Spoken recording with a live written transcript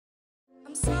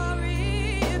I'm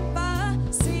sorry if I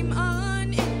seem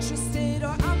uninterested or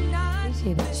I'm not.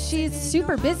 She's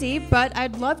super busy, but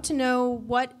I'd love to know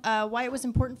why it was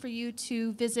important for you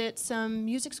to visit some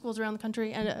music schools around the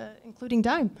country, and including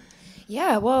Dime.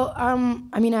 Yeah, well,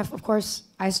 I mean, of course,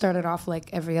 I started off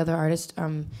like every other artist,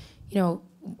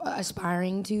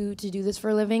 aspiring to do this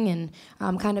for a living,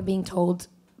 and kind of being told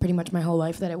pretty much my whole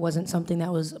life that it wasn't something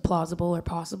that was plausible or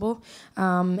possible.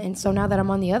 And so now that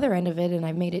I'm on the other end of it and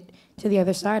I've made it to the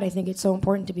other side, I think it's so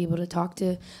important to be able to talk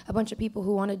to a bunch of people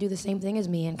who want to do the same thing as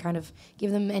me and kind of give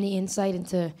them any insight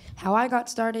into how I got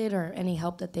started or any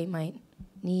help that they might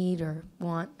need or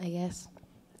want, I guess.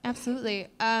 Absolutely.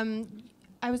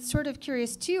 I was sort of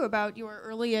curious, too, about your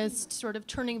earliest sort of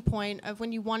turning point of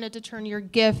when you wanted to turn your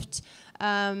gift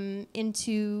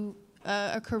into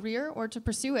a career or to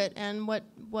pursue it, and what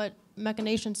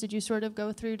machinations did you sort of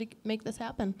go through to make this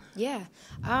happen? Yeah.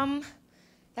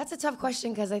 That's a tough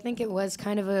question because I think it was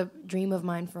kind of a dream of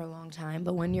mine for a long time.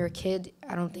 But when you're a kid,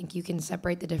 I don't think you can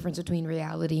separate the difference between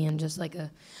reality and just like a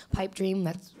pipe dream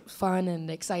that's fun and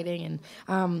exciting.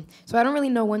 And so I don't really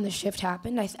know when the shift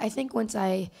happened. I think once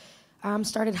I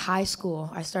started high school,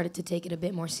 I started to take it a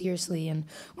bit more seriously. And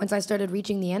once I started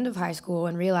reaching the end of high school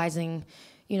and realizing,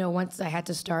 once I had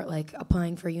to start like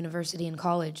applying for university and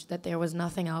college, that there was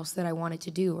nothing else that I wanted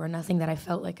to do or nothing that I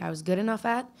felt like I was good enough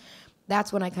at,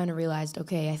 that's when I kind of realized,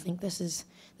 okay, I think this is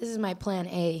my plan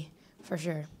A for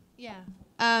sure. Yeah.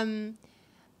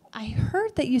 I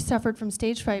heard that you suffered from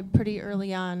stage fright pretty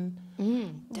early on.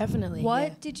 Definitely.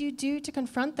 What did you do to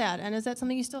confront that? And is that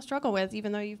something you still struggle with,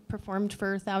 even though you've performed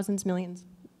for thousands, millions?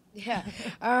 Yeah.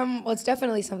 Well, it's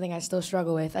definitely something I still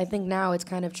struggle with. I think now it's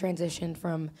kind of transitioned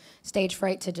from stage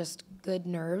fright to just good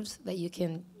nerves that you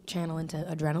can channel into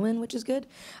adrenaline, which is good.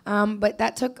 But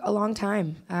that took a long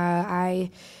time.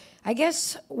 I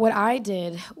guess what I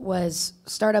did was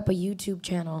start up a YouTube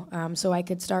channel so I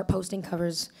could start posting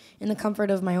covers in the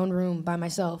comfort of my own room by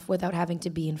myself without having to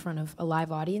be in front of a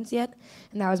live audience yet.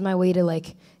 And that was my way to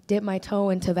like dip my toe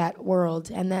into that world.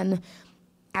 And then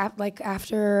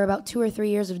after about 2 or 3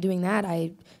 years of doing that,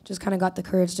 I just kind of got the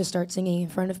courage to start singing in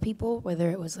front of people, whether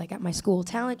it was like at my school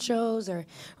talent shows or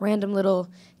random little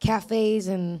cafes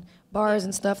and bars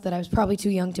and stuff that I was probably too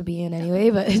young to be in anyway,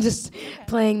 but just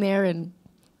playing there and,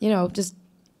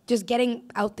 just getting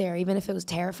out there, even if it was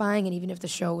terrifying and even if the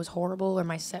show was horrible or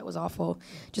my set was awful,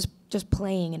 just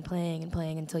playing and playing and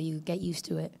playing until you get used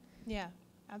to it. Yeah,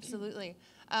 absolutely.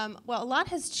 Well, a lot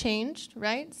has changed,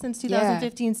 right, since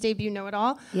 2015's debut, Know It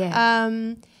All. Yeah.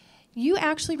 You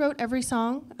actually wrote every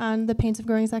song on The Pains of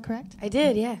Growing, is that correct? I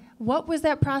did, yeah. What was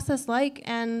that process like,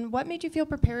 and what made you feel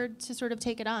prepared to sort of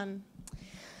take it on?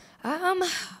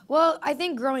 Well, I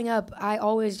think growing up, I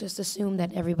always just assumed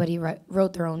that everybody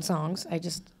wrote their own songs.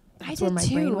 That's where my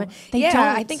brain went. They don't.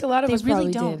 I think a lot of us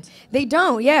really probably did. They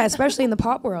don't, yeah, especially in the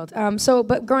pop world.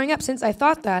 But growing up, since I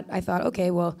thought,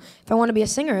 okay, well, if I want to be a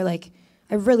singer, like,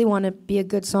 I really want to be a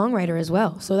good songwriter as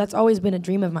well. So that's always been a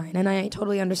dream of mine. And I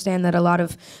totally understand that a lot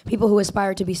of people who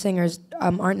aspire to be singers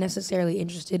aren't necessarily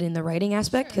interested in the writing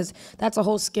aspect, because that's a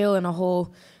whole skill and a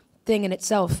whole thing in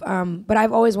itself. But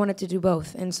I've always wanted to do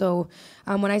both. And so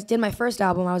when I did my first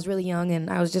album, I was really young, and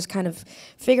I was just kind of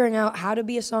figuring out how to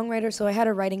be a songwriter. So I had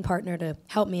a writing partner to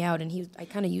help me out, and I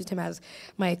kind of used him as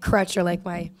my crutch or like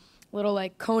my little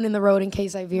like cone in the road in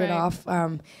case I veered off.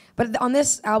 But on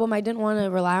this album, I didn't want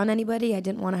to rely on anybody. I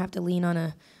didn't want to have to lean on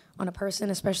a person,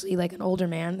 especially like an older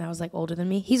man that was like older than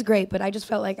me. He's great, but I just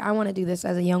felt like I want to do this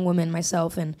as a young woman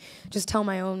myself and just tell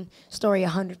my own story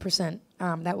 100%.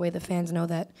 That way the fans know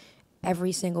that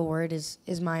every single word is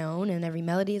my own and every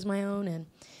melody is my own, and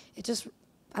it just,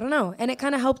 I don't know. And it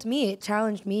kind of helped me. It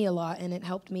challenged me a lot, and it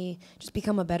helped me just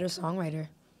become a better songwriter.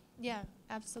 Yeah,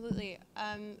 absolutely.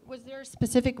 Was there a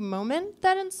specific moment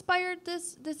that inspired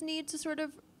this need to sort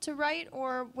of to write,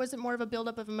 or was it more of a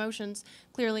buildup of emotions?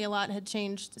 Clearly, a lot had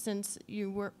changed since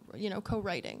you were,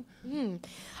 co-writing.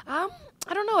 I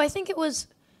don't know. I think it was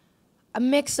a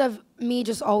mix of me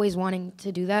just always wanting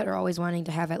to do that, or always wanting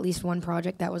to have at least one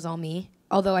project that was all me.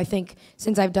 Although I think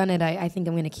since I've done it, I think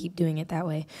I'm going to keep doing it that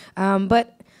way.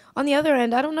 But on the other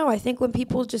end, I don't know. I think when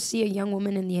people just see a young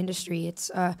woman in the industry,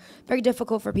 it's very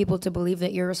difficult for people to believe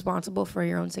that you're responsible for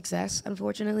your own success,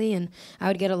 unfortunately. And I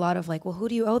would get a lot of like, well, who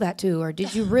do you owe that to? Or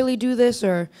did you really do this?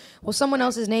 Or, well, someone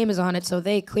else's name is on it, so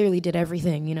they clearly did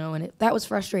everything, And that was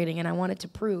frustrating, and I wanted to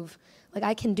prove, like,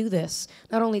 I can do this,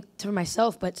 not only to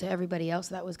myself, but to everybody else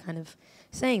that was kind of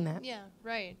saying that. Yeah,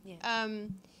 right. Yeah.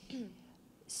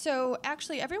 So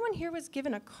actually, everyone here was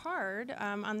given a card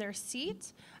on their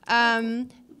seat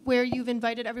where you've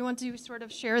invited everyone to sort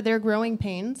of share their growing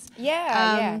pains.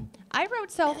 Yeah. I wrote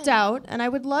self-doubt, and I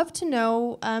would love to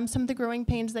know some of the growing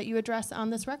pains that you address on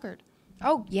this record.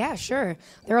 Oh, yeah, sure.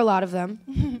 There are a lot of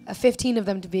them. 15 of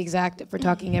them to be exact if we're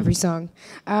talking every song.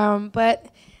 But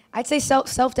I'd say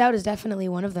self-doubt is definitely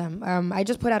one of them. I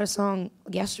just put out a song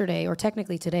yesterday, or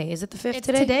technically today. Is it the 5th It's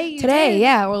today? today you Today, did.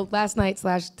 yeah. Well, last night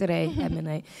 / today at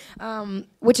midnight.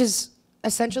 Which is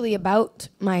essentially about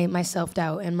my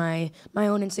self-doubt and my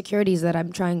own insecurities that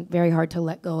I'm trying very hard to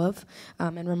let go of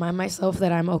and remind myself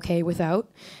that I'm okay without.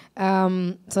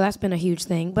 So that's been a huge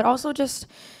thing. But also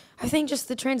I think just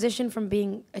the transition from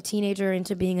being a teenager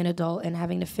into being an adult and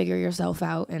having to figure yourself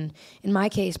out, and in my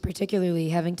case particularly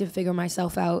having to figure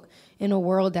myself out in a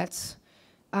world that's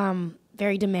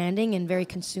very demanding and very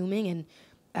consuming,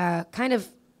 and kind of,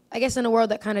 I guess, in a world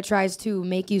that kind of tries to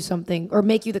make you something or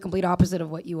make you the complete opposite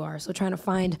of what you are. So trying to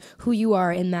find who you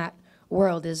are in that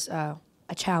world is a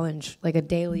challenge, like a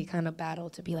daily kind of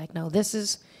battle to be like, no, this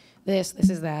is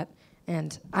that,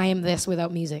 and I am this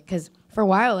without music. Because for a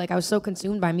while, like, I was so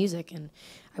consumed by music, and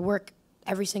I work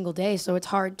every single day, so it's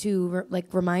hard to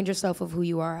remind yourself of who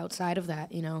you are outside of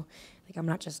that, you know. Like, I'm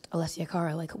not just Alessia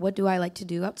Cara. Like, what do I like to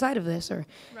do outside of this? Or,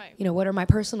 Right. you know, what are my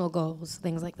personal goals?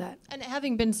 Things like that. And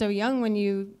having been so young when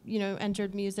you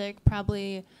entered music,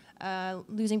 probably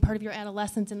losing part of your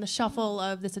adolescence in the shuffle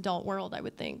of this adult world, I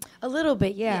would think. A little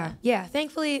bit, yeah.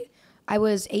 Thankfully, I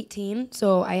was 18,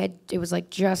 so it was like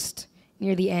just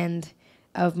near the end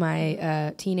of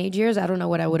my teenage years. I don't know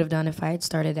what I would have done if I had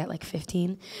started at like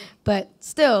 15, but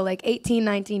still, like 18,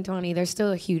 19, 20, there's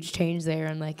still a huge change there,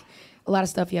 and like a lot of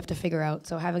stuff you have to figure out.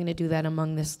 So having to do that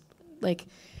among this, like,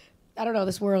 I don't know,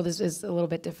 this world is a little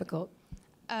bit difficult.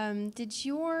 If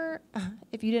you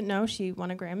didn't know, she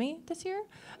won a Grammy this year.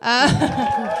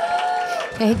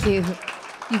 Thank you.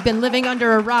 You've been living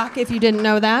under a rock if you didn't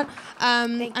know that.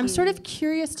 Thank I'm you. sort of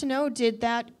curious to know, did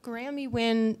that Grammy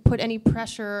win put any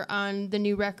pressure on the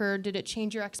new record? Did it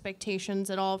change your expectations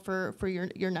at all for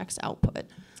your next output?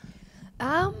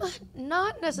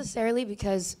 Not necessarily,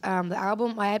 because the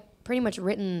album, I had pretty much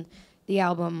written the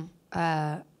album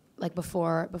like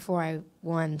before I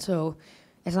won, so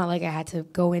it's not like I had to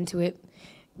go into it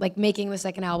like making the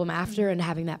second album after and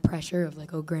having that pressure of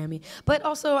like, oh, Grammy. But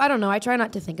also, I don't know, I try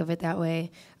not to think of it that way.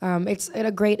 It's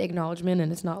a great acknowledgement,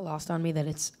 and it's not lost on me that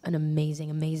it's an amazing,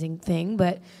 amazing thing,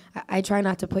 but I try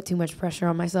not to put too much pressure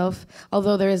on myself,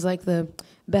 although there is like the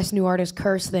Best New Artist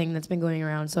curse thing that's been going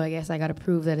around, so I guess I gotta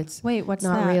prove that it's Wait, what's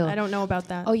not that? real. I don't know about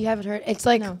that. Oh, you haven't heard? It's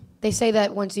like, No. they say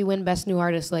that once you win Best New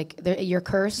Artist, like, you're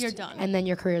cursed. You're done. And then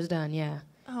your career's done, yeah.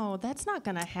 Oh, that's not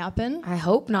gonna happen. I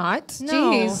hope not.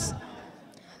 No. Jeez.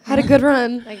 Had a good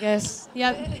run, I guess.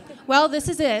 Yep. Well, this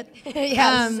is it.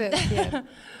 Yeah, this is it,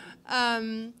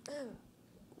 yeah.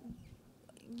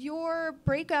 Your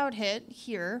breakout hit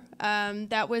here,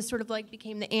 that was sort of like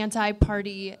became the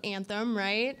anti-party anthem,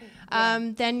 right?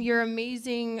 Then your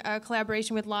amazing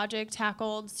collaboration with Logic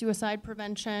tackled suicide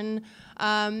prevention,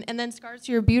 and then Scars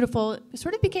to Your Beautiful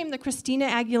sort of became the Christina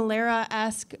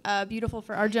Aguilera-esque Beautiful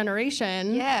for Our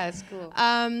Generation. Yeah, it's cool.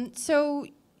 So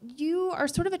you are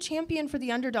sort of a champion for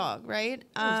the underdog, right?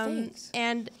 Thanks.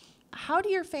 And how do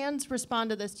your fans respond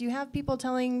to this? Do you have people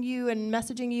telling you and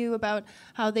messaging you about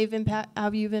how you've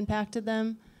impacted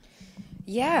them?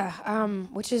 Yeah,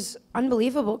 which is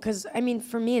unbelievable, because, I mean,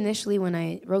 for me initially when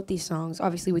I wrote these songs,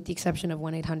 obviously with the exception of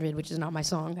 1-800, which is not my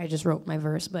song, I just wrote my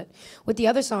verse, but with the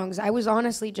other songs, I was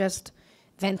honestly just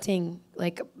venting,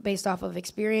 like, based off of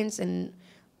experience and,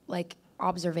 like,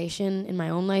 observation in my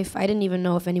own life. I didn't even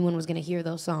know if anyone was going to hear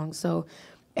those songs, so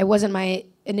it wasn't my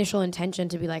initial intention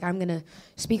to be like, I'm going to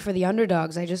speak for the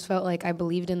underdogs. I just felt like I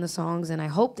believed in the songs, and I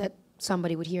hoped that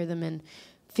somebody would hear them and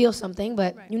feel something,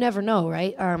 but Right. you never know,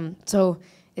 right? So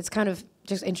it's kind of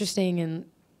just interesting and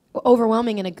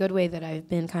overwhelming in a good way that I've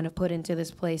been kind of put into this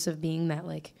place of being that,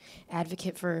 like,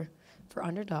 advocate for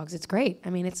underdogs. It's great. I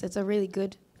mean, it's a really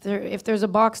good, if there's a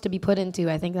box to be put into,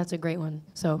 I think that's a great one,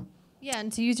 so. Yeah,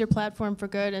 and to use your platform for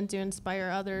good and to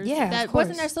inspire others. Yeah, That of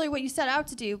wasn't course. necessarily what you set out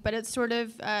to do, but it's sort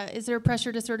of, is there a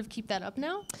pressure to sort of keep that up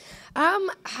now?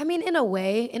 I mean, in a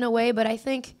way, but I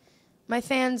think my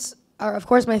fans are, of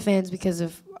course, my fans because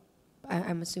of,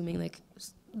 I'm assuming, like,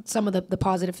 some of the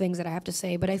positive things that I have to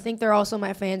say, but I think they're also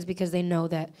my fans because they know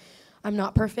that I'm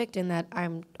not perfect and that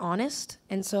I'm honest.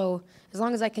 And so as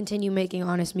long as I continue making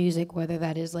honest music, whether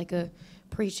that is like a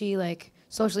preachy, like,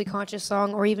 socially conscious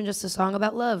song, or even just a song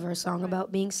about love or a song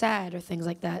about being sad or things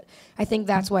like that. I think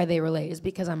that's why they relate, is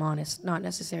because I'm honest, not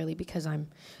necessarily because I'm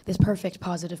this perfect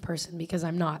positive person, because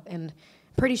I'm not, and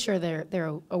pretty sure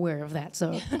they're aware of that,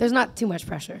 so there's not too much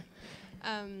pressure.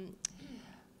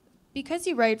 Because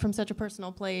you write from such a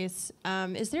personal place,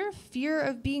 is there a fear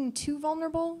of being too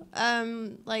vulnerable?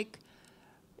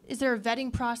 Is there a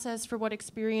vetting process for what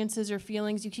experiences or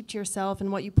feelings you keep to yourself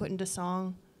and what you put into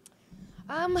song?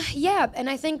 Yeah, and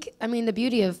I think, the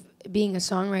beauty of being a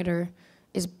songwriter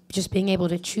is just being able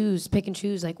to pick and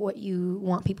choose, like, what you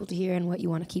want people to hear and what you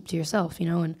want to keep to yourself,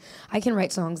 and I can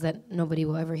write songs that nobody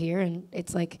will ever hear, and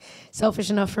it's, like, selfish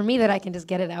enough for me that I can just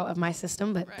get it out of my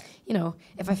system, but,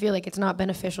 if I feel like it's not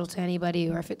beneficial to anybody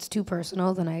or if it's too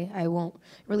personal, then I won't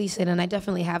release it, and I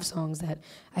definitely have songs that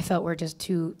I felt were just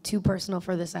too personal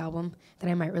for this album that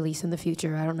I might release in the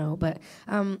future, I don't know, but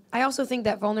I also think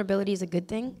that vulnerability is a good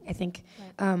thing. I think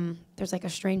there's, like, a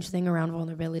strange thing around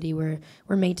vulnerability where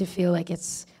we're made to feel like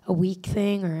it's a weak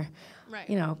thing, or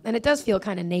and it does feel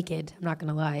kind of naked, I'm not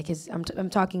gonna lie, because I'm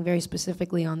talking very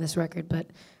specifically on this record, but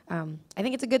I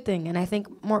think it's a good thing, and I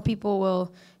think more people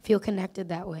will feel connected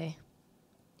that way.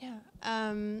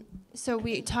 Yeah. So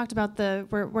we talked about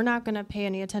we're not gonna pay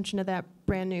any attention to that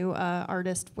brand new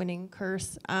artist winning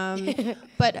curse,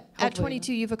 but at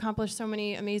 22 you've accomplished so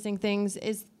many amazing things.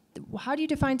 How do you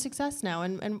define success now,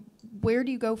 and where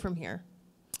do you go from here?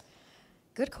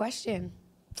 Good question.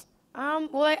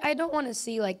 Well, I don't want to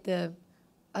see like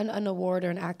an award or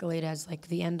an accolade as like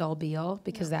the end all be all,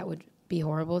 because that would be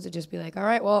horrible to just be like, all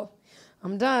right, well,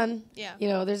 I'm done.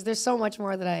 Yeah. There's so much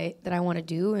more that I want to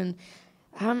do, and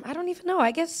I don't even know.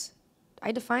 I guess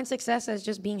I define success as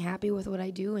just being happy with what I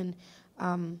do,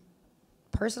 and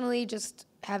personally just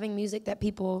having music that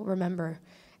people remember.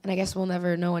 And I guess we'll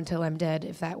never know until I'm dead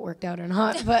if that worked out or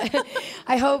not. But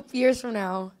I hope years from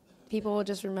now people will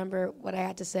just remember what I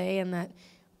had to say, and that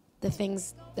the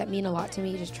things that mean a lot to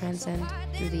me just transcend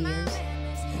through the years.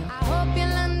 I hope you'll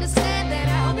understand that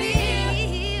I'll be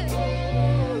here.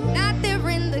 Not there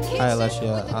in the kitchen. Hi,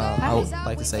 Alessia. I would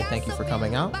like to say thank you for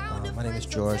coming out. My name is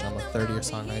George. I'm a third-year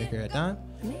songwriter here at Dime.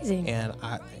 Amazing. And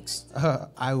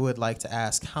I would like to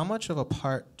ask, how much of a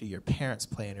part do your parents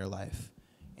play in your life?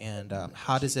 And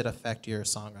how does it affect your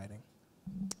songwriting?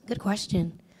 Good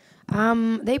question.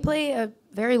 They play a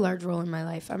very large role in my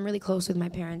life. I'm really close with my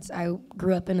parents. I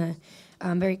grew up in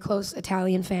a very close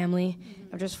Italian family.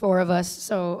 Of just 4 of us,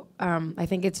 so I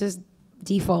think it's just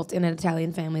default in an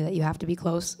Italian family that you have to be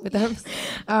close with them.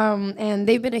 And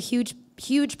they've been a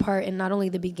huge part in not only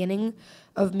the beginning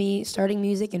of me starting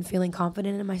music and feeling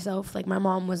confident in myself. Like, my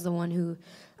mom was the one who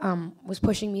was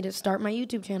pushing me to start my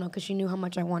YouTube channel because she knew how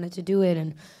much I wanted to do it,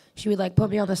 and she would like put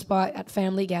me on the spot at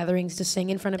family gatherings to sing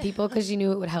in front of people because she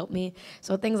knew it would help me.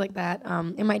 So things like that.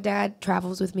 And my dad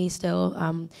travels with me still,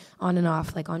 on and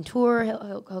off, like on tour.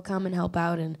 He'll come and help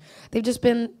out, and they've just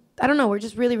been, I don't know, we're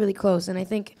just really, really close. And I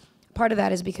think part of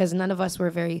that is because none of us were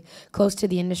very close to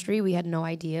the industry. We had no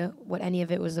idea what any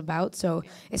of it was about. So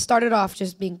it started off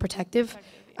just being protective.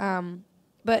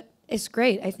 But it's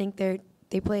great. I think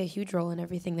they play a huge role in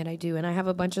everything that I do, and I have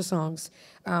a bunch of songs,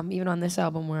 even on this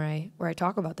album, where I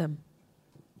talk about them.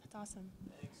 That's awesome.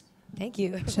 Thank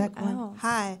you. Check one. Oh.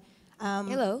 Hi.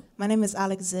 Hello. My name is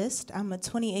Alexist. I'm a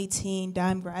 2018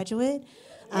 Dime graduate.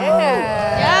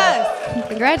 Yes.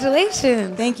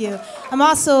 Congratulations. Thank you. I'm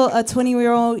also a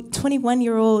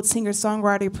 21-year-old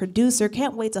singer-songwriter, producer.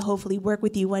 Can't wait to hopefully work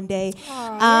with you one day.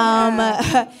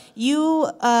 You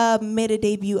made a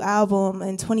debut album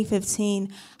in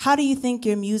 2015. How do you think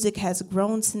your music has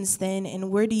grown since then, and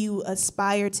where do you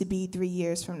aspire to be 3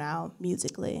 years from now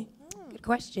musically? Good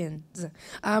questions.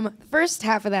 First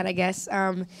half of that, I guess.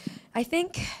 I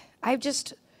think I've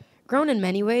just grown in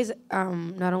many ways,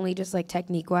 not only just like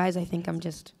technique-wise. I think I'm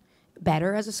just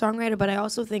better as a songwriter, but I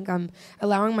also think I'm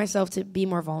allowing myself to be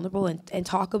more vulnerable and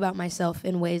talk about myself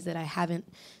in ways that I haven't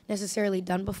necessarily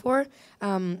done before.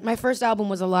 My first album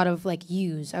was a lot of like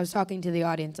yous. I was talking to the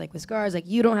audience like with Scars, like,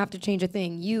 you don't have to change a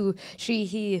thing. You, she,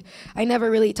 he. I never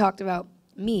really talked about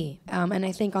me. And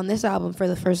I think on this album, for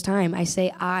the first time, I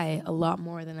say I a lot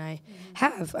more than I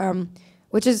have.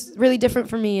 Which is really different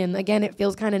for me, and again, it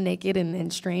feels kind of naked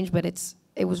and strange, but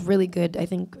it was really good, I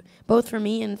think, both for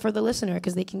me and for the listener,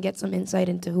 because they can get some insight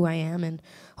into who I am and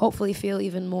hopefully feel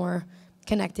even more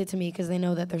connected to me because they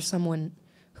know that there's someone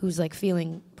who's like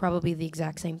feeling probably the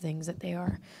exact same things that they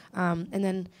are. And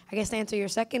then I guess to answer your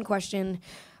second question,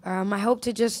 I hope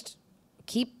to just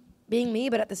keep being me,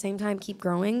 but at the same time keep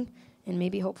growing, and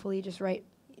maybe hopefully just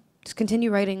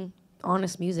continue writing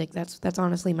honest music. That's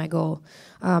honestly my goal.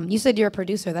 You said you're a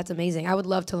producer. That's amazing. I would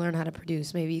love to learn how to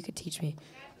produce. Maybe you could teach me.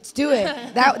 Let's do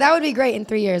it. That would be great in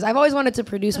 3 years. I've always wanted to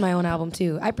produce my own album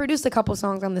too. I produced a couple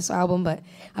songs on this album, but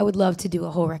I would love to do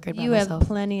a whole record by myself. You have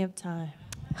plenty of time.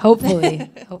 Hopefully,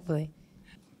 hopefully.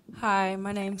 Hi,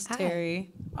 my name's Hi.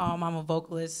 Terry. I'm a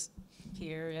vocalist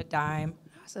here at Dime.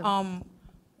 Awesome.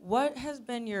 What has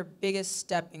been your biggest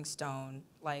stepping stone,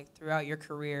 like throughout your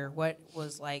career? What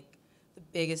was like the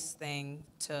biggest thing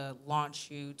to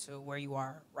launch you to where you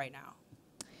are right now?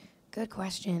 Good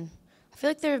question. I feel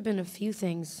like there have been a few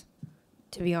things,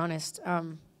 to be honest.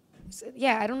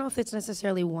 Yeah, I don't know if it's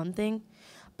necessarily one thing,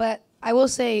 but I will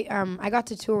say I got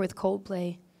to tour with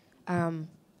Coldplay.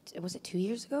 Was it 2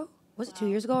 years ago? Was it 2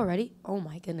 years ago already? Oh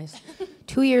my goodness.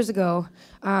 2 years ago,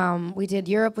 we did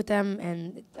Europe with them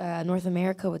and North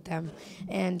America with them.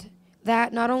 And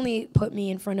that not only put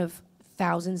me in front of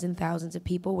thousands and thousands of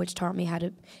people, which taught me how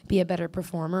to be a better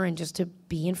performer and just to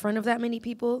be in front of that many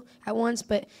people at once,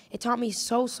 but it taught me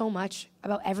so much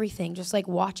about everything, just like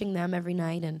watching them every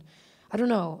night. And I don't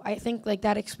know, I think like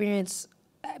that experience,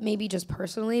 maybe just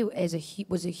personally, was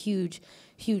a huge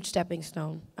stepping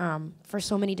stone for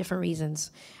so many different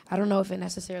reasons. I don't know if it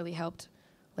necessarily helped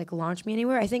like launch me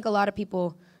anywhere. I think a lot of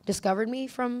people discovered me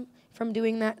from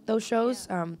doing those shows,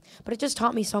 but it just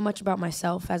taught me so much about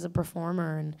myself as a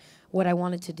performer and what I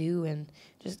wanted to do, and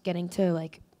just getting to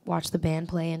like watch the band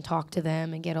play and talk to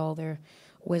them and get all their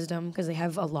wisdom, because they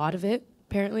have a lot of it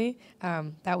apparently.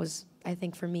 That was, I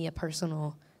think, for me, a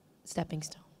personal stepping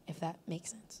stone, if that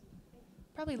makes sense.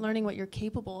 Probably learning what you're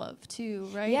capable of too,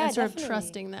 right? Yeah, and sort definitely. of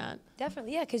trusting that.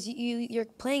 Definitely, yeah, because you're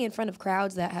playing in front of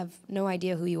crowds that have no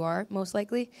idea who you are, most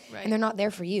likely, Right. and they're not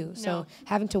there for you. So No.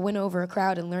 having to win over a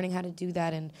crowd and learning how to do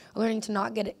that, and learning to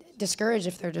not get discouraged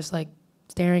if they're just like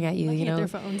staring at you, Looking you know. at their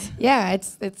phones. Yeah,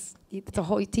 it's a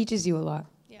whole. It teaches you a lot.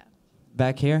 Yeah.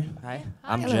 Back here. Hi.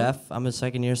 I'm Hello. Jeff. I'm a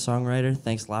second-year songwriter.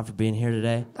 Thanks a lot for being here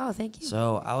today. Oh, thank you.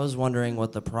 So I was wondering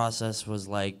what the process was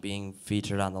like being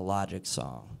featured on the Logic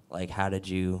song. Like, how did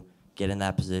you get in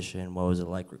that position? What was it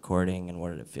like recording, and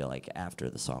what did it feel like after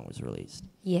the song was released?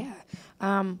 Yeah,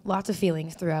 lots of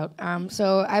feelings throughout.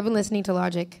 So I've been listening to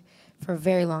Logic for a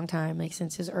very long time, like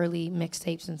since his early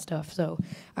mixtapes and stuff. So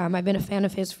I've been a fan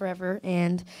of his forever,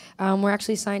 and we're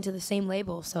actually signed to the same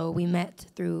label. So we met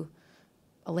through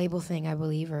a label thing, I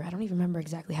believe, or I don't even remember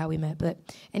exactly how we met. But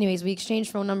anyways, we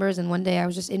exchanged phone numbers, and one day I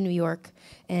was just in New York,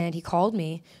 and he called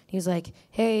me. He was like,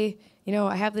 hey, you know,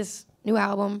 I have this new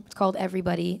album. It's called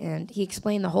Everybody, and he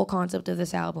explained the whole concept of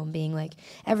this album being like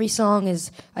every song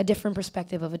is a different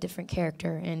perspective of a different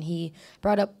character. And he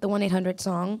brought up the 1-800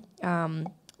 song.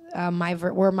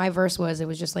 Where my verse was, it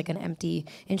was just like an empty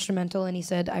instrumental, and he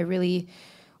said, I really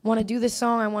want to do this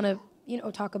song. I want to, you know,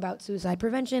 talk about suicide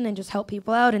prevention and just help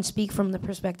people out and speak from the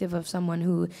perspective of someone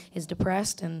who is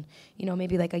depressed and, you know,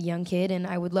 maybe like a young kid. And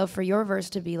I would love for your verse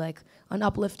to be like an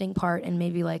uplifting part and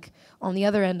maybe like on the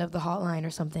other end of the hotline or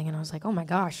something. And I was like, oh my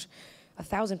gosh,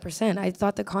 1,000%. I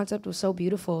thought the concept was so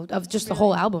beautiful of just the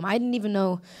whole album. I didn't even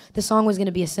know the song was going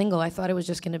to be a single. I thought it was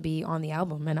just going to be on the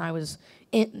album, and I was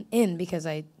in because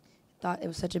I thought it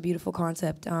was such a beautiful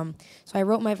concept. So I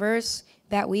wrote my verse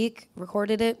that week,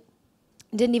 recorded it.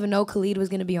 Didn't even know Khalid was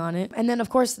going to be on it. And then, of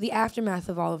course, the aftermath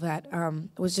of all of that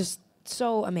was just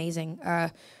so amazing.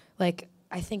 Like,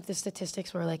 I think the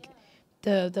statistics were like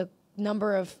the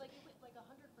number of... Like 100%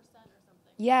 or something.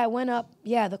 Yeah, it went up.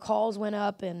 Yeah, the calls went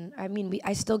up. And, I mean,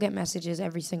 I still get messages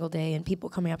every single day and people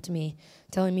coming up to me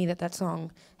telling me that that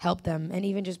song helped them. And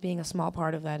even just being a small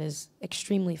part of that is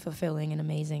extremely fulfilling and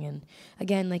amazing. And,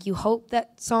 again, like, you hope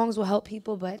that songs will help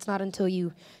people, but it's not until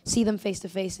you see them face to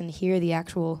face and hear the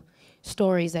actual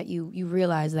stories that you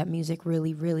realize that music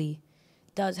really, really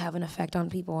does have an effect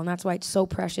on people. And that's why it's so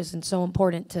precious and so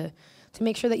important to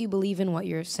make sure that you believe in what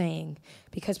you're saying,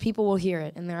 because people will hear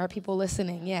it, and there are people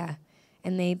listening, yeah,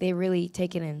 and they really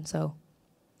take it in. So,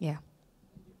 yeah.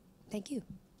 Thank you.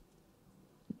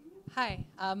 Hi,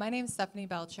 my name's Stephanie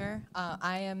Belcher.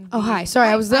 I am. Oh, hi. Sorry,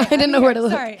 I didn't know where to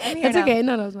look. Sorry, I'm here That's now. okay.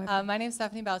 No, it was my fault. My name's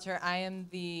Stephanie Belcher. I am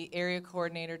the area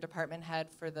coordinator, department head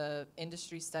for the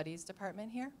industry studies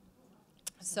department here.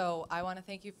 So I want to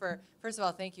thank you for, first of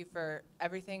all, thank you for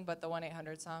everything but the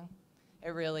 1-800 song.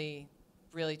 It really,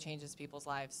 really changes people's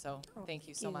lives, so thank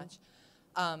you so much.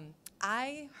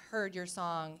 I heard your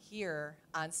song here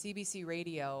on CBC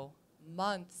Radio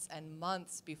months and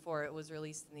months before it was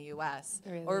released in the US,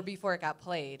 Really? or before it got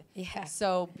played. Yeah.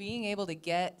 So being able to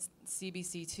get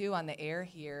CBC2 on the air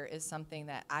here is something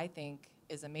that I think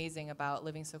is amazing about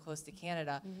living so close to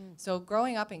Canada. So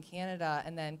growing up in Canada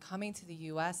and then coming to the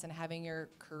US and having your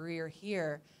career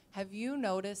here, have you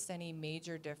noticed any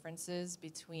major differences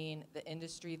between the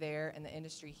industry there and the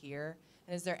industry here?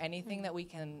 And is there anything that we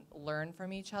can learn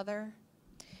from each other?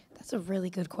 That's a really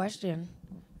good question.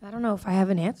 I don't know if I have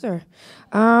an answer.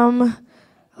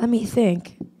 Let me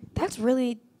think. That's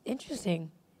really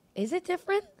interesting. Is it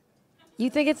different? You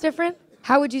think it's different?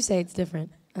 How would you say it's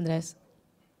different, Andres?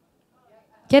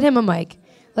 Get him a mic.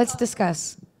 Let's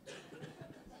discuss.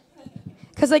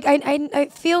 Because like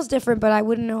it feels different, but I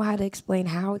wouldn't know how to explain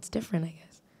how it's different, I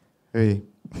guess. Hey.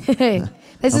 Hey,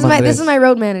 this is Andres. my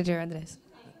road manager, Andres.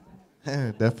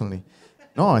 Definitely.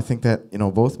 No, I think that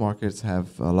both markets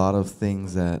have a lot of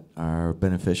things that are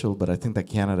beneficial, but I think that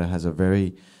Canada has a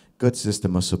very good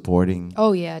system of supporting.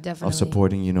 Oh yeah, definitely. Of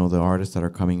supporting the artists that are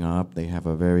coming up. They have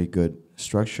a very good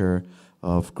structure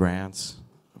of grants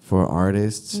for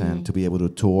artists and to be able to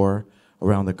tour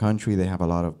around the country. They have a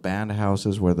lot of band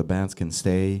houses where the bands can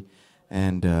stay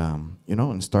and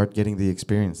and start getting the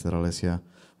experience that Alessia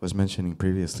was mentioning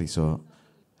previously. So,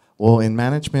 well, in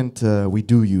management, we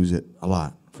do use it a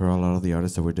lot for a lot of the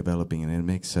artists that we're developing, and it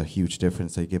makes a huge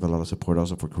difference. They give a lot of support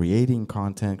also for creating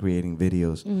content, creating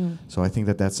videos. So I think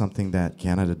that that's something that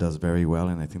Canada does very well,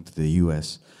 and I think that the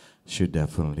U.S. should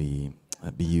definitely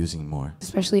be using more.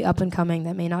 Especially up and coming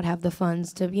that may not have the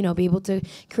funds to, be able to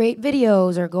create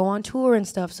videos or go on tour and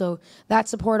stuff. So that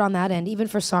support on that end, even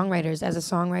for songwriters. As a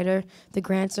songwriter, the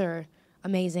grants are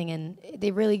amazing, and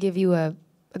they really give you a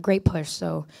great push.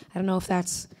 So I don't know if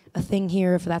that's a thing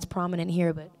here, if that's prominent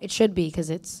here, but it should be because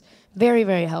it's very,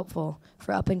 very helpful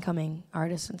for up and coming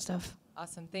artists and stuff.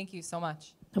 Awesome. Thank you so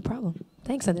much. No problem.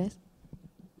 Thanks, Andres.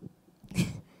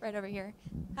 Right over here.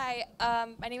 Hi,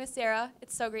 my name is Sarah.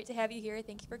 It's so great to have you here.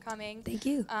 Thank you for coming. Thank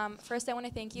you. First, I want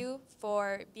to thank you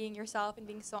for being yourself and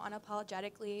being so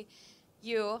unapologetically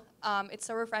you. It's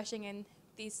so refreshing in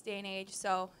these day and age,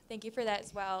 so thank you for that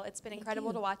as well. It's been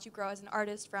incredible to watch you grow as an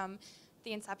artist from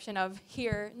the inception of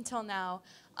here until now.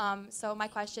 So my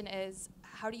question is,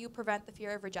 how do you prevent the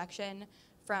fear of rejection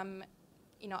from,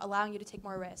 allowing you to take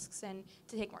more risks and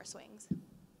to take more swings?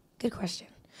 Good question.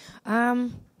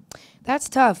 That's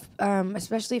tough,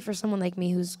 especially for someone like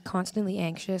me who's constantly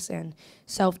anxious and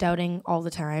self-doubting all the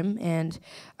time. And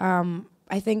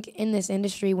I think in this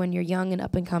industry, when you're young and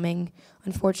up and coming,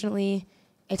 unfortunately,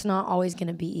 it's not always going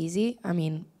to be easy. I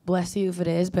mean, bless you if it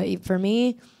is, but for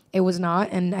me, it was not,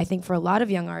 and I think for a lot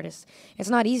of young artists, it's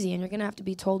not easy, and you're going to have to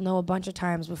be told no a bunch of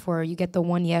times before you get the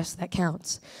one yes that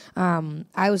counts.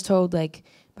 I was told,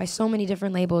 by so many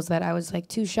different labels that I was,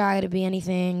 too shy to be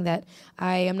anything, that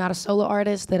I am not a solo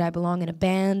artist, that I belong in a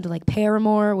band,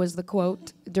 Paramore was the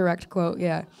quote, direct quote,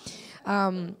 yeah.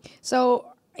 I've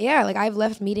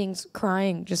left meetings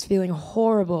crying, just feeling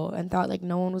horrible, and thought,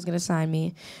 no one was going to sign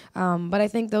me. But I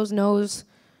think those no's,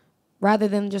 rather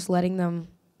than just letting them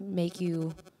make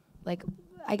you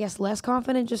less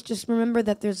confident, just remember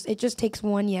that it just takes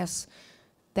one yes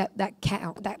that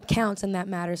counts and that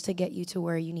matters to get you to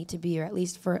where you need to be, or at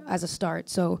least as a start.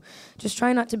 So just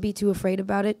try not to be too afraid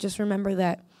about it. Just remember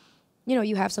that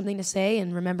you have something to say,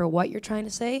 and remember what you're trying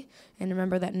to say, and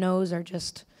remember that no's are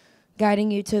just guiding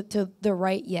you to the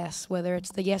right yes, whether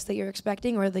it's the yes that you're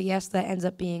expecting or the yes that ends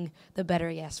up being the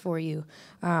better yes for you.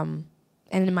 And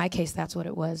in my case, that's what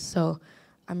it was. So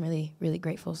I'm really, really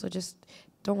grateful. So just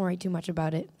don't worry too much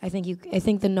about it. I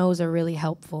think the no's are really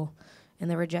helpful, and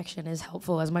the rejection is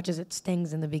helpful as much as it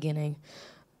stings in the beginning.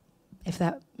 If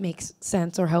that makes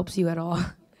sense or helps you at all.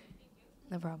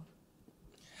 No problem.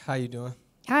 How you doing?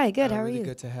 Hi, good. How are really you?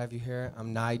 Good to have you here.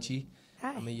 I'm Naiji.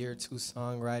 Hi. I'm a year 2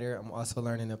 songwriter. I'm also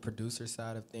learning the producer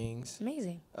side of things.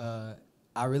 Amazing.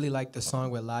 I really like the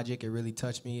song with Logic. It really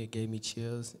touched me. It gave me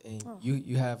chills. And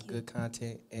you have good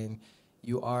content, and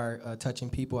you are touching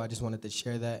people. I just wanted to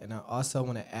share that. And I also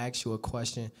want to ask you a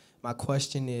question. My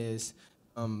question is,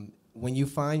 when you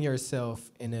find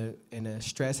yourself in a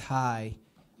stress high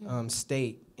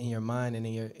state in your mind and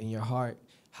in your heart,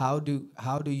 how do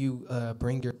you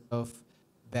bring yourself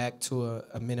back to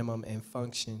a minimum and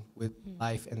function with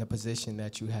life and the position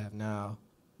that you have now?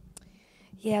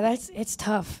 Yeah, it's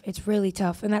tough. It's really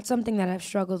tough, and that's something that I've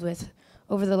struggled with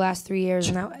over the last 3 years,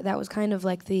 and that was kind of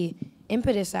the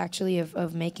impetus actually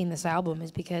of making this album,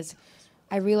 is because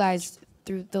I realized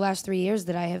through the last 3 years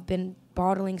that I have been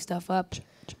bottling stuff up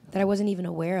that I wasn't even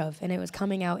aware of, and it was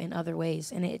coming out in other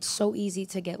ways. And it's so easy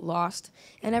to get lost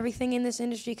and everything in this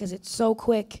industry because it's so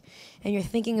quick, and you're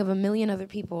thinking of a million other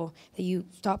people that you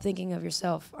stop thinking of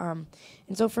yourself. And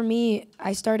so for me,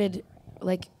 I started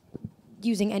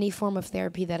using any form of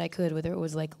therapy that I could, whether it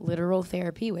was literal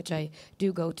therapy, which I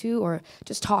do go to, or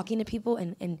just talking to people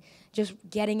and just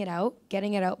getting it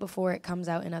out before it comes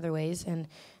out in other ways, and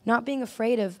not being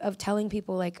afraid of telling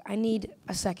people I need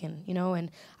a second, and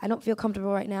I don't feel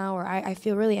comfortable right now, or I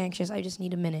feel really anxious, I just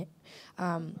need a minute.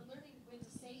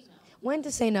 when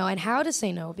to say no and how to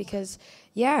say no. Because,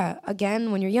 yeah,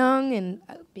 again, when you're young and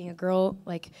being a girl,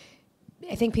 like,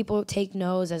 I think people take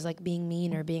no's as like being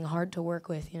mean or being hard to work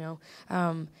with, you know.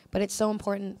 But it's so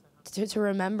important to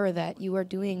remember that you are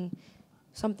doing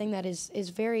something that is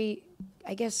very,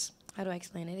 I guess, how do I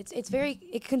explain it? It's very,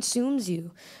 it consumes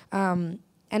you. And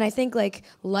I think like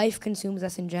life consumes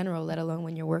us in general, let alone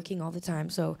when you're working all the time.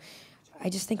 So I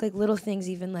just think like little things,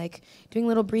 even like doing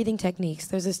little breathing techniques.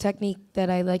 There's this technique that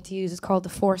I like to use. It's called the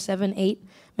 4-7-8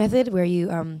 method, where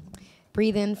you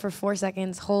breathe in for 4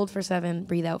 seconds, hold for 7,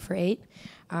 breathe out for 8.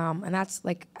 And that's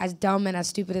like as dumb and as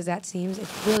stupid as that seems, it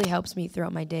really helps me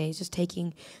throughout my day. It's just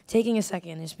taking a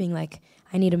second, just being like,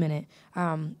 I need a minute.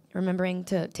 Remembering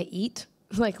to eat,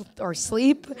 like, or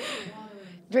sleep.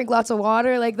 Drink lots of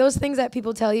water, like those things that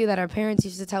people tell you that our parents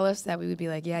used to tell us that we would be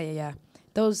like, yeah.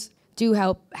 Those do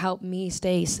help me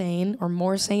stay sane, or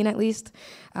more sane at least,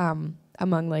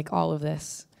 among like all of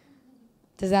this.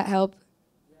 Does that help?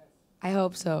 I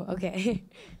hope so. Okay,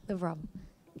 no problem.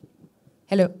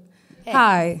 Hello. Hey.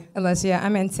 Hi, Alessia.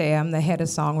 I'm Antea. I'm the head of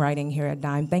songwriting here at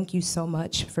Dime. Thank you so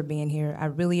much for being here. I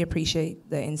really appreciate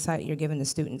the insight you're giving the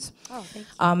students. Oh, thank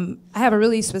you. I have a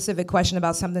really specific question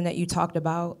about something that you talked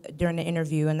about during the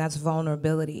interview, and that's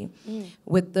vulnerability.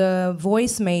 With the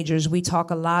voice majors, we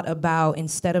talk a lot about,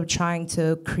 instead of trying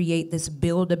to create this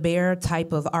Build-A-Bear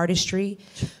type of artistry,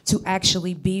 to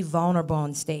actually be vulnerable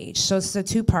on stage. So it's a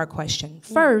two-part question.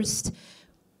 First,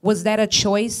 was that a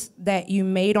choice that you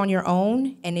made on your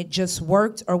own and it just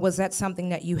worked, or was that something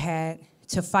that you had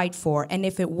to fight for? And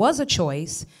if it was a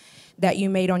choice that you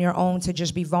made on your own to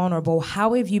just be vulnerable,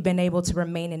 how have you been able to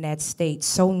remain in that state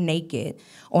so naked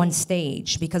on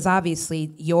stage? Because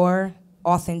obviously your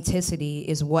authenticity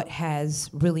is what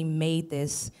has really made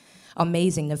this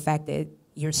amazing, the fact that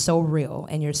you're so real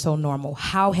and you're so normal.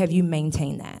 How have you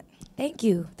maintained that? Thank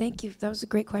you. That was a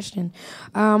great question.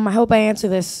 I hope I answer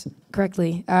this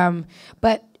correctly.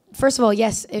 But first of all,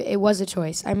 yes, it was a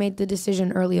choice. I made the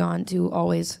decision early on to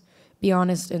always be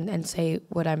honest and say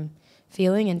what I'm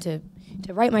feeling, and to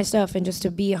write my stuff, and just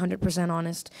to be 100%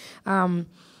 honest.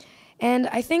 And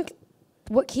I think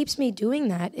what keeps me doing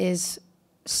that is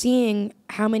seeing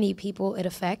how many people it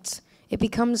affects. It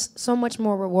becomes so much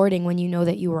more rewarding when you know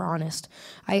that you were honest.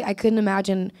 I couldn't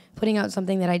imagine putting out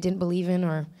something that I didn't believe in,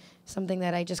 or something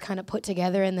that I just kind of put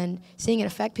together, and then seeing it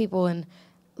affect people, and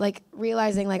like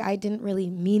realizing like I didn't really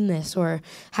mean this, or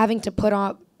having to put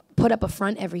up a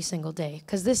front every single day,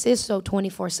 because this is so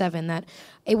 24/7 that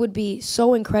it would be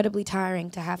so incredibly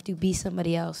tiring to have to be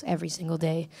somebody else every single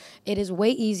day. It is way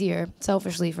easier,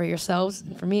 selfishly, for yourselves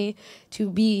and for me, to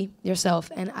be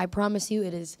yourself, and I promise you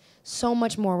it is so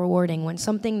much more rewarding when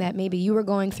something that maybe you were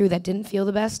going through that didn't feel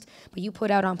the best, but you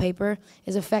put out on paper,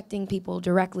 is affecting people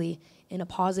directly in a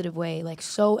positive way, like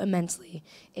so immensely.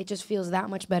 It just feels that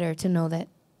much better to know that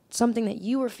something that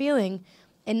you were feeling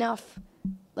enough,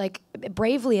 like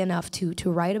bravely enough to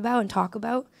write about and talk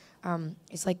about,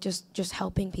 it's like just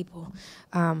helping people.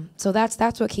 So that's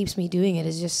what keeps me doing it,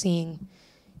 is just seeing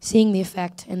the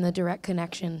effect and the direct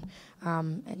connection,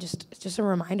 and just a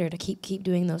reminder to keep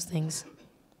doing those things.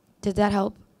 Did that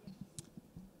help?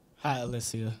 Hi,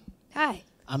 Alessia. Hi.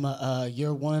 I'm a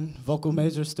year 1 vocal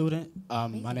major student.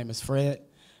 My name is Fred.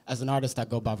 As an artist, I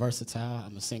go by Versatile.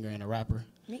 I'm a singer and a rapper.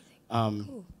 Amazing.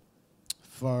 Cool.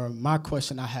 For my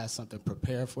question, I had something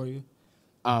prepared for you.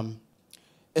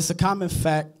 It's a common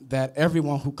fact that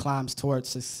everyone who climbs towards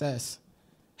success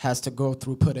has to go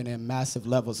through putting in massive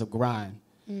levels of grind.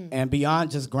 And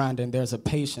beyond just grinding, there's a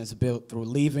patience built through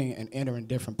leaving and entering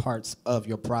different parts of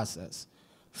your process.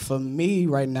 For me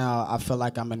right now, I feel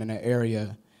like I'm in an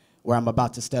area where I'm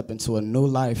about to step into a new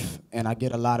life, and I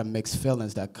get a lot of mixed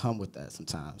feelings that come with that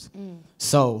sometimes.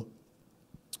 So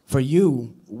for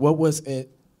you, what is it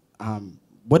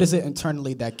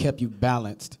internally that kept you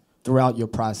balanced throughout your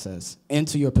process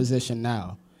into your position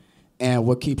now, and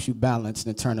what keeps you balanced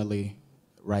internally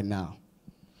right now?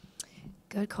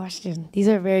 Good question. These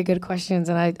are very good questions,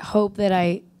 and I hope that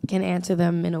I can answer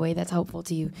them in a way that's helpful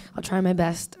to you. I'll try my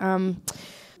best.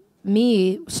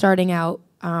 Me starting out,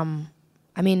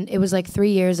 I mean, it was like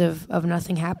 3 years of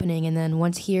nothing happening, and then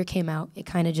once Here came out, it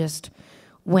kind of just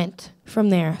went from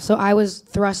there. So I was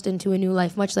thrust into a new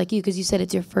life, much like you, because you said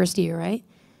it's your first year, right?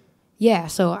 Yeah,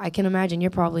 so I can imagine you're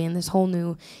probably in this whole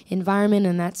new environment,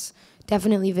 and that's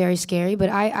definitely very scary. But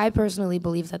I personally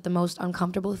believe that the most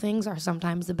uncomfortable things are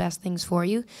sometimes the best things for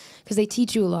you, because they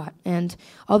teach you a lot. And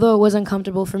although it was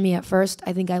uncomfortable for me at first,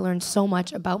 I think I learned so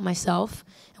much about myself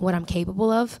and what I'm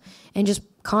capable of, and just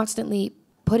constantly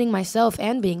putting myself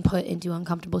and being put into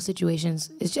uncomfortable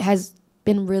situations has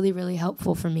been really, really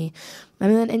helpful for me.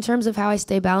 And then in terms of how I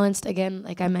stay balanced, again,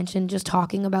 like I mentioned, just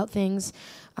talking about things,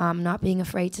 not being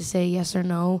afraid to say yes or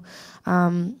no,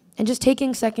 and just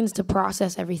taking seconds to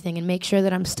process everything and make sure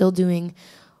that I'm still doing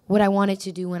what I wanted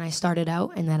to do when I started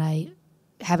out and that I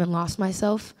haven't lost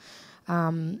myself.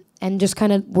 And just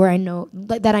kind of where I know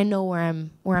that I know where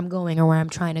I'm going or where I'm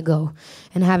trying to go,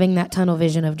 and having that tunnel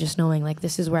vision of just knowing like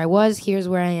this is where I was, here's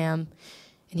where I am,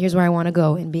 and here's where I want to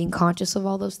go. And being conscious of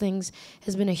all those things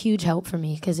has been a huge help for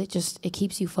me because it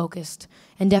keeps you focused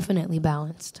and definitely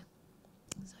balanced.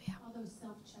 So yeah. All those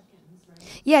self-check-ins,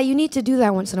 right? Yeah, you need to do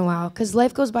that once in a while because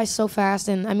life goes by so fast.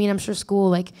 And I mean, I'm sure school,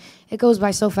 like, it goes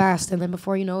by so fast, and then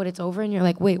before you know it, it's over, and you're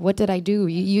like, wait, what did I do?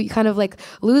 You kind of like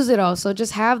lose it all. So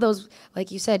just have those,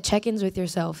 like you said, check-ins with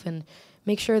yourself and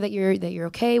make sure that you're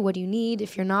okay. What do you need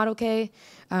if you're not okay?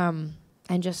 And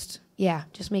just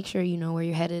make sure you know where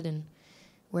you're headed and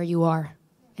where you are,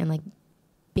 and like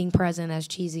being present, as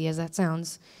cheesy as that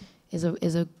sounds, is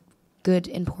a good,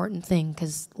 important thing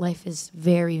because life is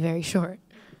very, very short.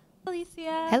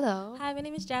 Alessia. Hello. Hi, my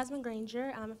name is Jasmine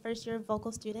Granger. I'm a first-year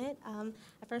vocal student. I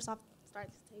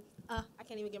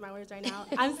can't even get my words right now.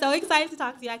 I'm so excited to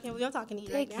talk to you. I can't believe I'm talking to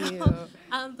you right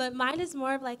now. But mine is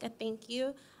more of like a thank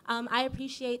you. I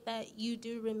appreciate that you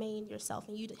do remain yourself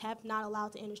and you have not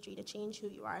allowed the industry to change who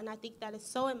you are. And I think that is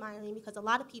so admiring because a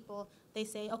lot of people, they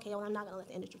say, okay, well, I'm not going to let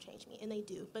the industry change me. And they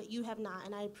do. But you have not,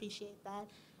 and I appreciate that.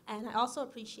 And I also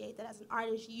appreciate that as an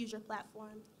artist, you use your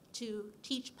platform to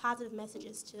teach positive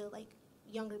messages to like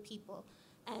younger people,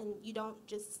 and you don't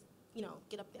just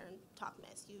get up there and talk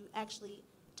mess. You actually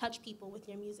touch people with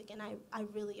your music, and I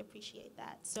really appreciate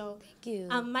that. So thank you.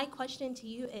 My question to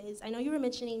you is, I know you were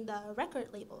mentioning the record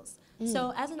labels.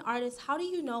 So as an artist, how do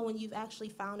you know when you've actually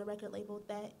found a record label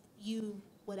that you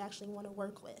would actually want to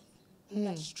work with,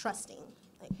 that's trusting?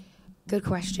 Like, good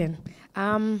question.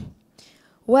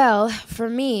 Well, for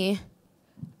me,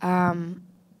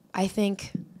 I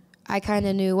think I kind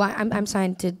of knew. I'm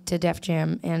signed to Def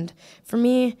Jam, and for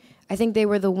me, I think they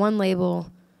were the one label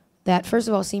that, first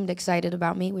of all, seemed excited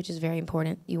about me, which is very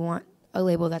important. You want a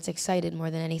label that's excited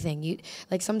more than anything.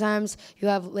 Like sometimes you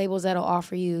have labels that'll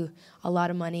offer you a lot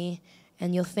of money,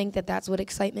 and you'll think that that's what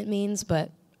excitement means,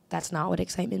 but that's not what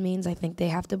excitement means. I think they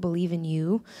have to believe in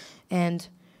you, and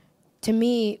to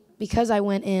me, because I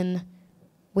went in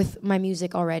with my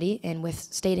music already and with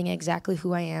stating exactly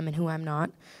who I am and who I'm not,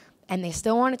 and they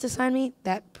still wanted to sign me,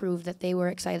 that proved that they were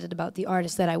excited about the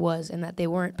artist that I was and that they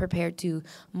weren't prepared to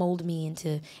mold me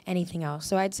into anything else.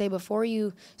 So I'd say before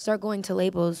you start going to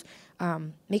labels,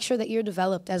 make sure that you're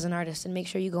developed as an artist and make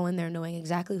sure you go in there knowing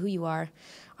exactly who you are.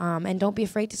 And don't be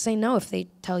afraid to say no if they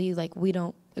tell you, like, we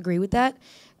don't agree with that.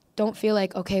 Don't feel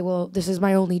like, okay, well, this is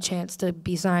my only chance to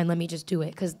be signed, let me just do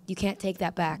it, because you can't take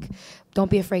that back.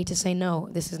 Don't be afraid to say no,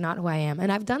 this is not who I am.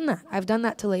 And I've done that. I've done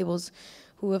that to labels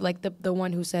who have, like, the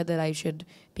one who said that I should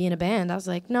be in a band. I was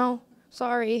like, no,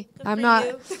 sorry, I'm not.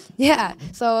 Yeah,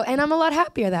 so, and I'm a lot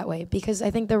happier that way because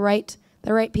I think the right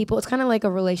people, it's kind of like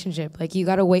a relationship. Like, you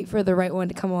got to wait for the right one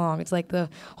to come along. It's like the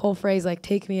whole phrase, like,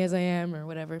 take me as I am, or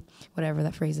whatever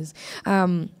that phrase is.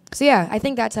 So, yeah, I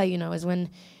think that's how you know, is when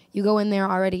you go in there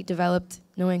already developed,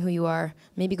 knowing who you are,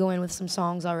 maybe go in with some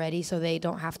songs already so they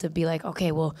don't have to be like,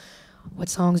 okay, well, what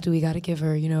songs do we got to give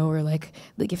her, or like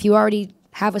if you already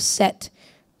have a set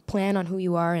plan on who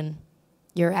you are and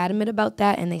you're adamant about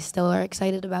that and they still are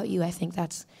excited about you, I think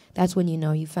that's when you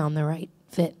know you found the right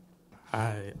fit.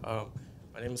 Hi,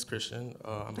 my name is Christian.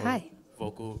 I'm Hi. a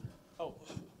vocal.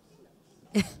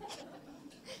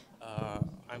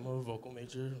 I'm a vocal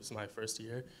major. It's my first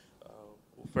year.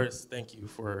 First, thank you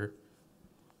for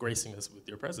gracing us with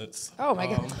your presence. Oh my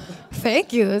God!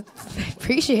 Thank you. I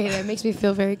appreciate it. It makes me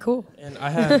feel very cool. And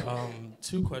I have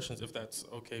two questions, if that's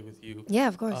okay with you. Yeah,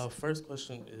 of course. First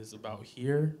question is about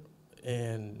here,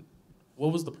 and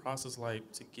what was the process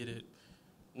like to get it,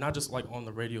 not just like on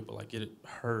the radio, but like get it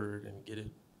heard and get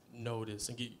it noticed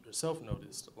and get yourself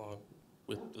noticed along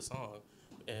with the song.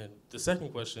 And the second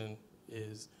question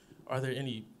is, are there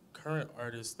any current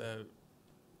artists that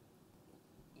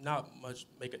not much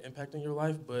make an impact in your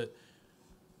life, but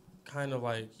kind of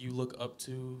like you look up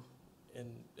to,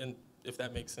 and if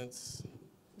that makes sense?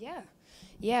 Yeah.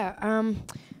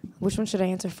 Which one should I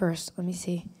answer first? Let me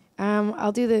see.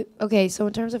 I'll do okay, so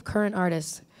in terms of current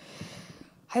artists,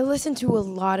 I listen to a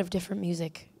lot of different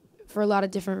music for a lot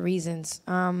of different reasons.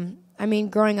 I mean,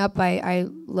 growing up, I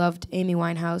loved Amy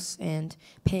Winehouse and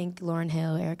Pink, Lauryn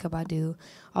Hill, Erykah Badu,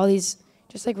 all these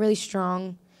just like really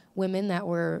strong women that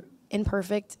were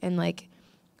imperfect and like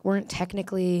weren't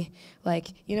technically like,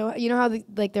 you know how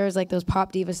like there's like those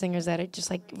pop diva singers that it just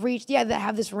like that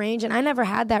have this range, and I never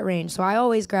had that range, so I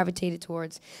always gravitated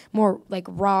towards more like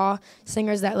raw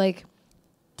singers that like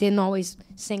didn't always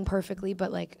sing perfectly,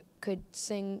 but like could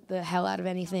sing the hell out of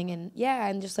anything,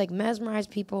 and just like mesmerize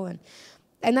people,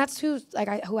 and that's who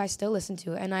I still listen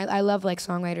to, and I love like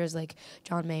songwriters like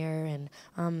John Mayer,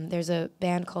 and there's a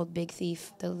band called Big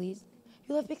Thief. The lead,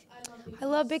 you love Big. I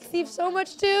love Big Thief so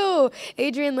much too.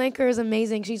 Adrienne Lenker is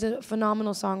amazing. She's a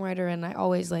phenomenal songwriter, and I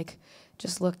always like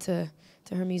just look to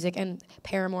her music. And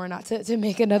Paramore, not to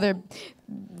make another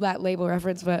that label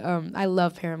reference, but I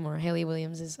love Paramore. Hayley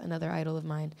Williams is another idol of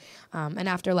mine, and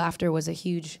After Laughter was a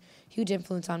huge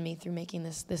influence on me through making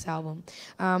this album.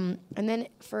 And then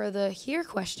for the Here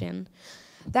question,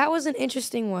 that was an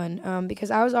interesting one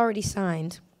because I was already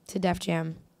signed to Def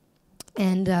Jam.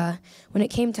 And when it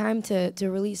came time to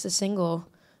release a single,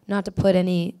 not to put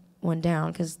anyone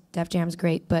down, because Def Jam's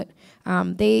great, but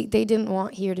they didn't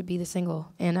want Here to be the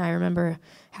single. And I remember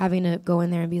having to go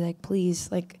in there and be like, please,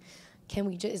 like,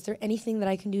 is there anything that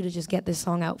I can do to just get this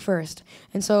song out first?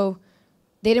 And so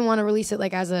they didn't want to release it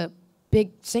like as a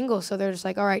big single, so they're just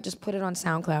like, all right, just put it on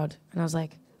SoundCloud. And I was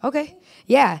like, okay,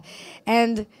 yeah.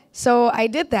 And so I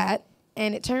did that,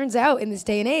 and it turns out in this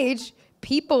day and age,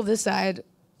 people decide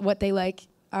what they like,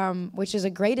 which is a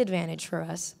great advantage for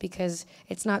us because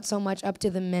it's not so much up to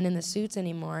the men in the suits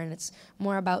anymore, and it's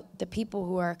more about the people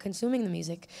who are consuming the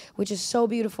music, which is so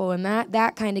beautiful. And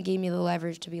that kind of gave me the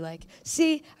leverage to be like,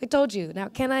 see, I told you. Now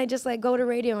can I just like go to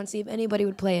radio and see if anybody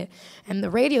would play it? And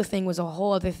the radio thing was a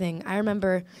whole other thing. I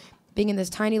remember being in this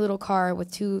tiny little car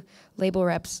with 2 label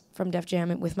reps from Def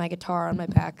Jam with my guitar on my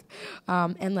back,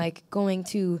 and like going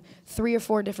to 3 or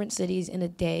 4 different cities in a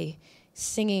day,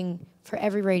 singing for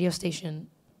every radio station,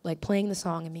 like playing the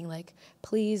song and being like,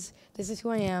 please, this is who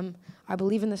I am. I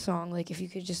believe in the song. Like, if you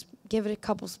could just give it a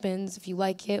couple spins, if you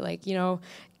like it, like,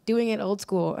 doing it old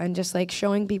school and just like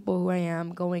showing people who I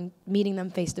am, meeting them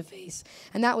face to face.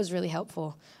 And that was really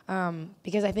helpful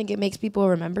because I think it makes people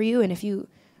remember you. And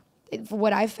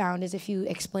what I've found is if you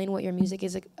explain what your music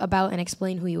is about and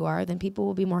explain who you are, then people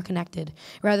will be more connected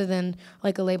rather than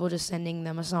like a label just sending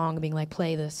them a song and being like,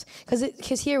 play this.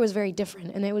 Because Here was very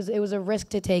different, and it was a risk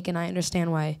to take, and I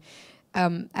understand why,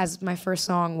 as my first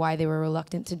song, why they were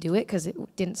reluctant to do it, because it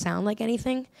didn't sound like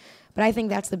anything. But I think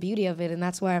that's the beauty of it, and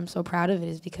that's why I'm so proud of it,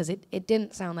 is because it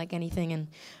didn't sound like anything, and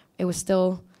it was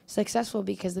still successful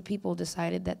because the people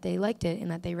decided that they liked it and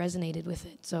that they resonated with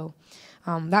it. So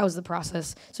that was the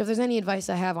process. So if there's any advice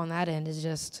I have on that end is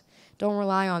just don't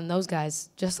rely on those guys.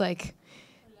 Just like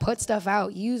put stuff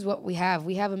out. Use what we have.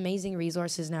 We have amazing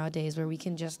resources nowadays where we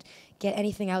can just get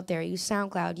anything out there. Use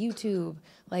SoundCloud, YouTube,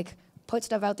 like put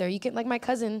stuff out there. You can, like my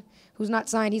cousin who's not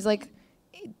signed, he's like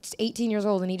 18 years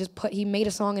old, and he made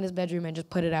a song in his bedroom and just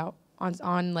put it out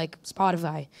on like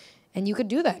Spotify. And you could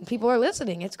do that, and people are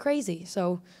listening. It's crazy.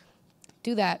 So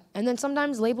do that. And then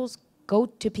sometimes labels go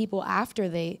to people after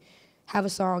they have a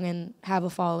song and have a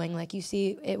following. Like you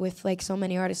see it with like so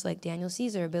many artists like Daniel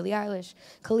Caesar, Billie Eilish,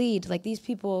 Khalid. Like these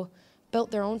people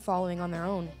built their own following on their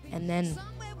own and then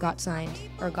got signed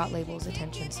or got labels'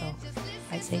 attention. So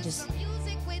I'd say just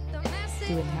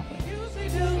do it that way.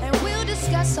 And we'll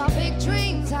discuss our big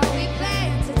dreams, how we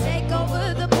plan to take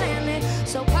over the planet.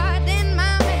 So why